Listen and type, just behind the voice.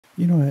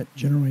You know what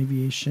General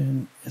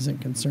Aviation isn't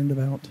concerned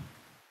about?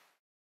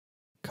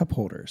 Cup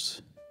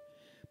holders.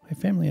 My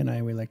family and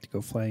I, we like to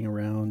go flying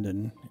around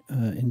and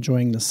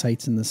enjoying the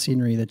sights and the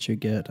scenery that you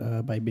get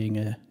by being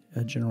a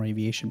General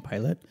Aviation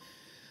pilot.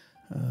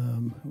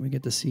 We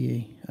get to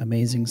see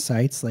amazing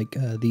sights like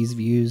these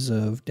views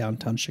of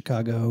downtown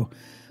Chicago,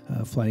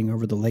 flying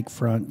over the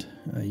lakefront.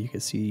 You can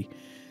see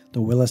the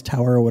Willis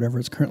Tower, or whatever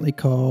it's currently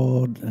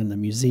called, and the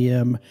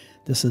museum.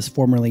 This is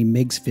formerly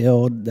Meigs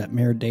Field that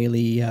Mayor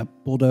Daley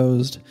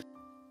bulldozed.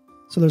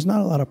 So there's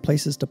not a lot of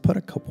places to put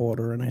a cup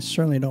holder, and I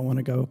certainly don't want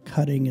to go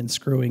cutting and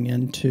screwing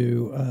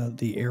into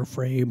the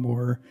airframe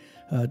or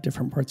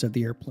different parts of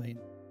the airplane.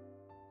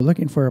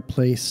 Looking for a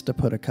place to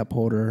put a cup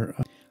holder,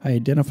 I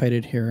identified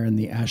it here in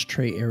the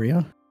ashtray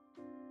area.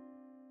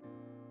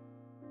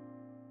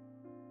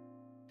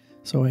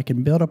 So I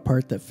can build a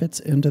part that fits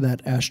into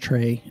that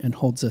ashtray and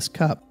holds this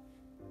cup.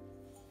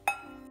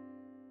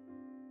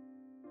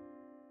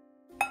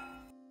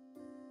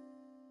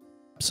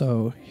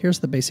 So here's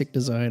the basic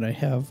design. I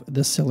have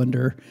this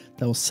cylinder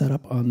that will set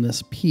up on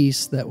this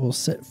piece that will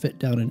fit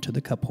down into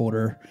the cup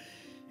holder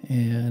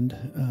and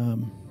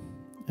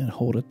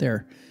hold it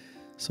there.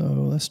 So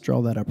let's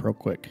draw that up real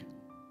quick.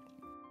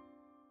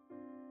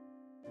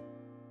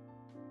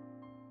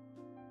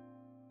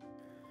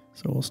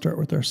 So we'll start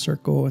with our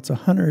circle. It's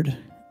 100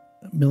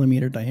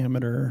 millimeter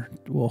diameter.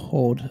 We'll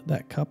hold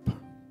that cup.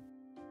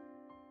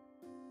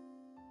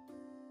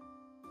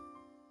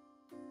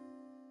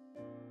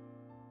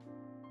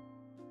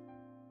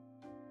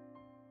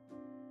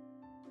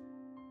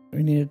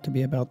 We need it to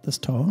be about this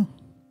tall.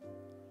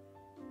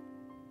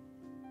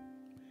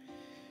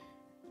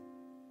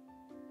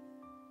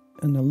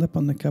 And the lip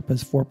on the cup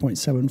is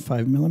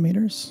 4.75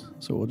 millimeters.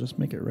 So we'll just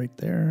make it right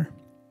there.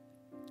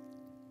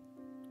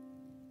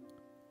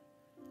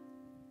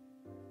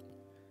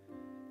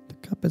 The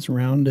cup is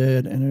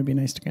rounded, and it would be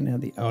nice to kind of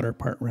have the outer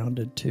part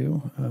rounded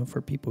too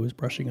for people who's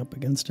brushing up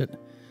against it.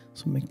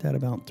 So make that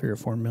about 3 or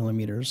 4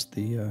 millimeters,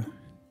 the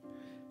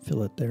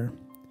fillet there.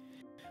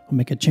 We'll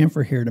make a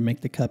chamfer here to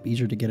make the cup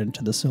easier to get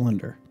into the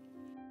cylinder.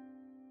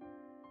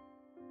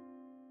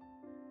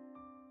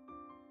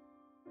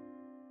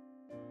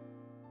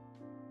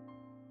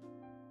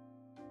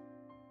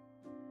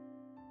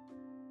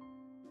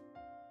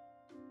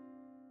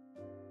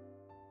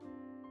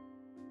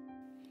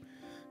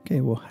 Okay,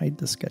 we'll hide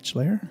the sketch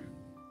layer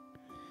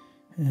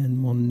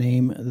and we'll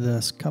name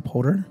this cup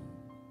holder.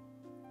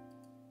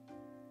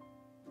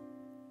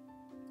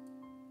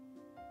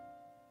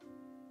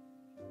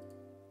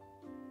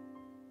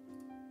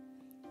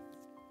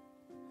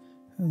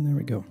 And there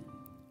we go.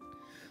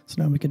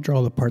 So now we can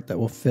draw the part that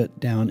will fit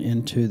down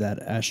into that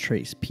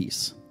ashtray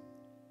piece.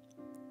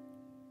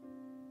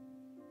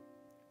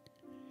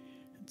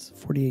 It's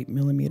 48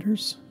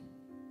 millimeters.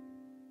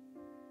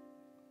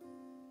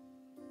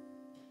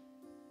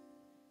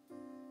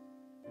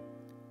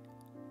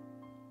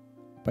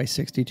 By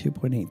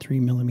 62.83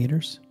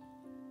 millimeters.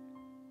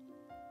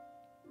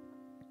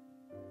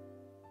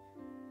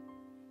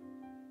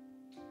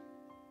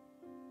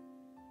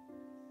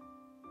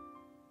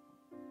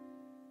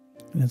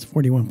 And it's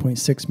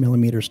 41.6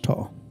 millimeters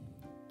tall.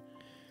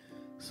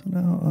 So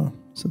now,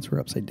 since we're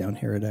upside down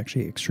here, it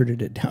actually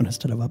extruded it down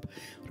instead of up. It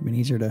would have been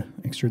easier to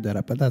extrude that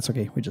up, but that's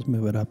okay. We just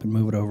move it up and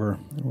move it over,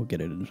 and we'll get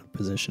it into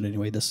position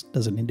anyway. This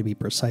doesn't need to be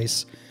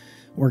precise.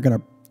 We're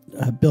going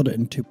to build it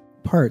into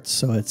parts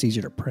so it's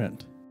easier to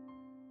print.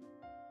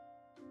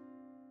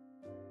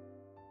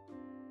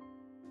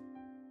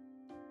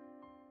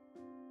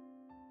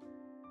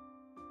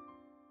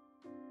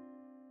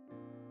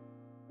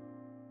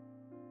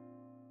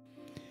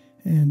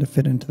 And to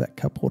fit into that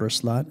cup holder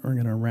slot, we're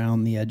going to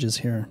round the edges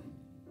here.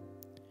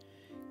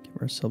 Give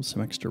ourselves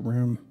some extra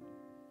room.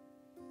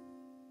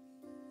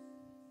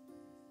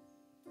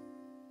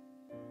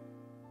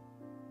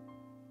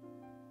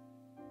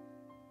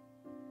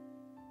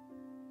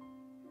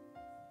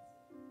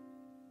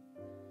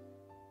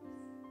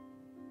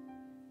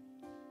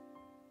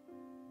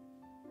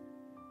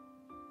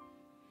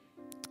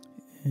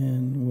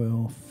 And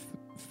we'll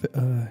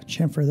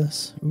chamfer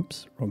this.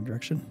 Oops, wrong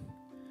direction.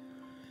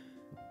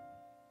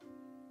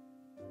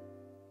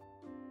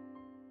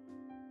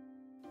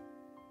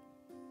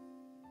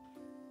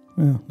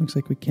 Well, looks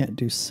like we can't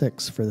do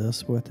 6 for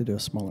this. We'll have to do a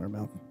smaller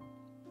amount.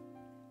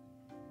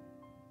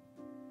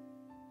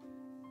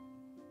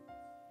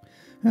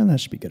 And that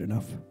should be good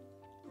enough.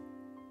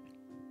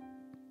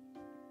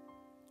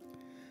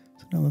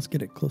 So now let's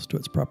get it close to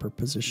its proper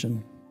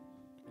position.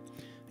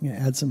 I'm going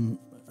to add some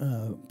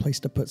place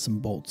to put some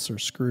bolts or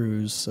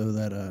screws so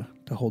that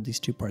to hold these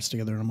two parts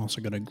together, and I'm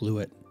also going to glue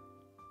it.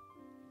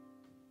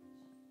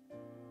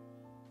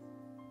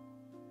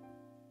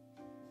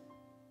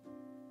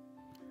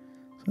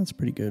 So that's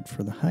pretty good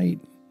for the height.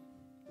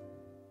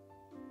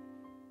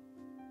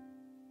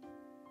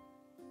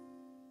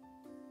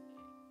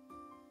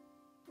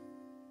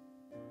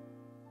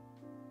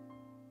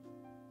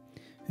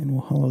 And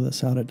we'll hollow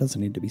this out. It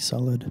doesn't need to be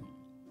solid.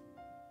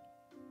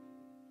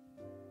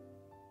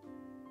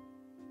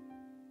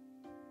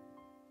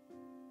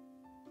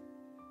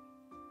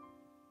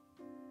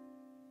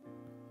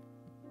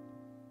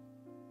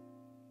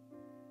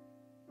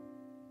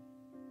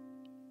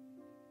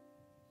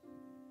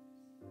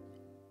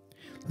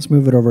 Let's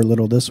move it over a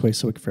little this way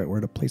so we can figure out where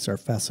to place our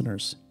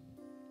fasteners.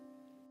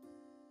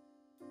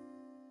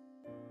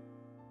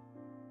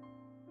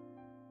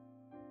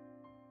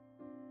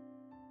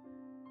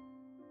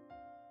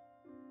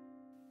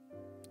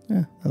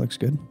 Yeah, that looks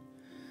good.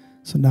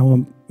 So now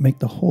we'll make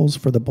the holes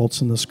for the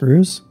bolts and the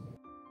screws.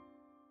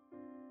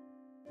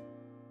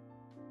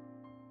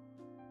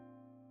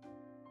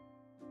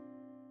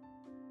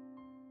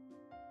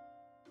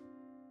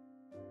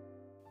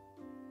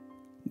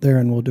 There,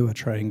 and we'll do a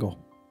triangle.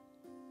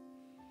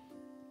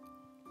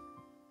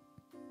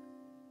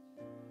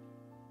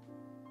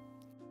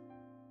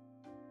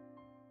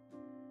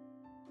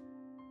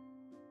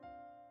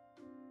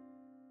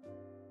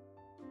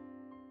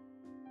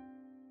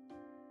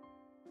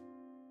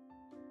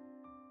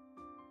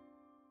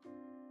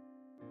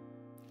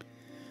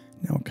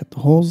 Now we'll cut the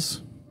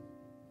holes,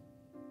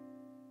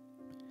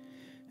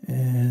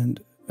 and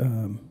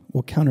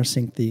we'll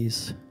countersink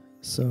these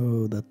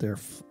so that they're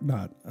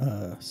not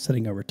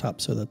sitting over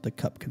top, so that the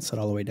cup can sit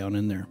all the way down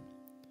in there.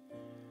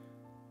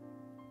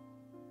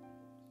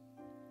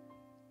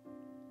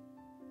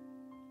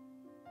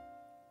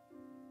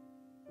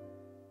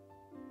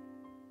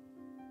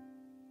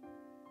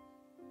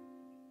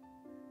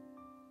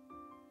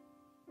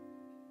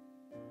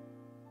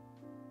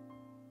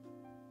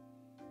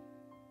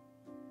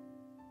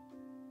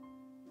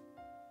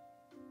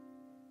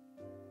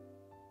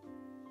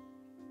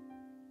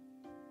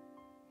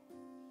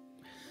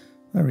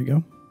 There we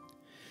go.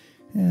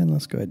 And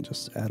let's go ahead and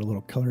just add a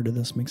little color to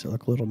this. Makes it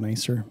look a little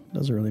nicer.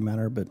 Doesn't really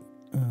matter, but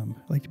I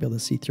like to be able to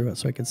see through it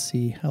so I can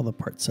see how the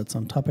part sits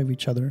on top of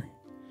each other.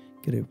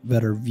 Get a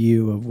better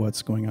view of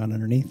what's going on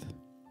underneath.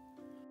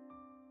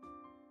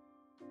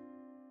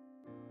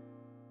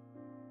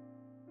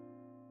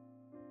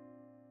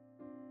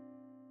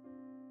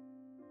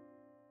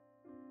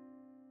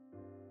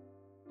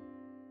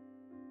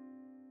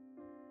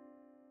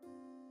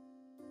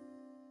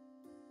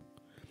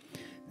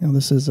 Now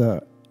this is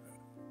a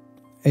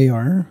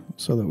AR,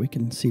 so that we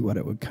can see what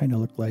it would kind of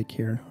look like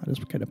here. I'll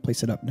just kind of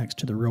place it up next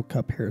to the real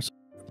cup here. So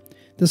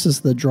this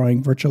is the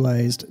drawing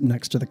virtualized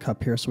next to the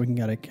cup here, so we can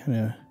get a kind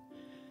of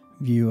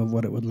view of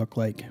what it would look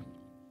like.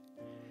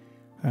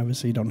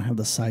 Obviously you don't have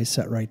the size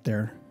set right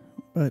there,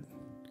 but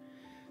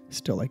I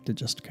still like to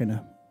just kind of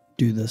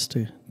do this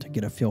to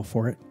get a feel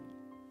for it.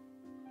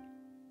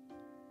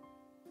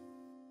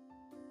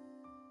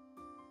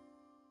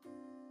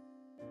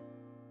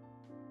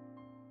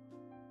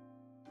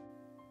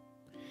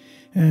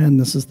 And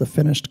this is the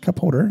finished cup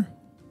holder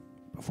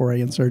before I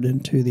insert it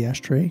into the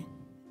ashtray.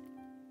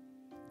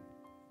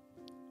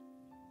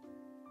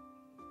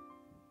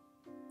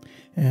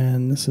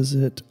 And this is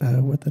it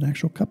with an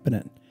actual cup in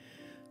it.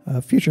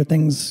 Future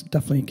things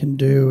definitely can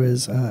do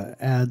is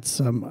add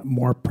some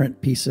more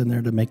print piece in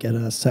there to make it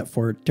a set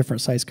for different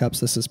size cups.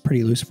 This is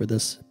pretty loose for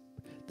this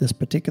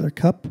particular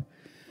cup,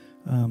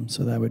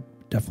 so that would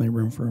definitely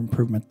room for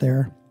improvement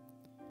there.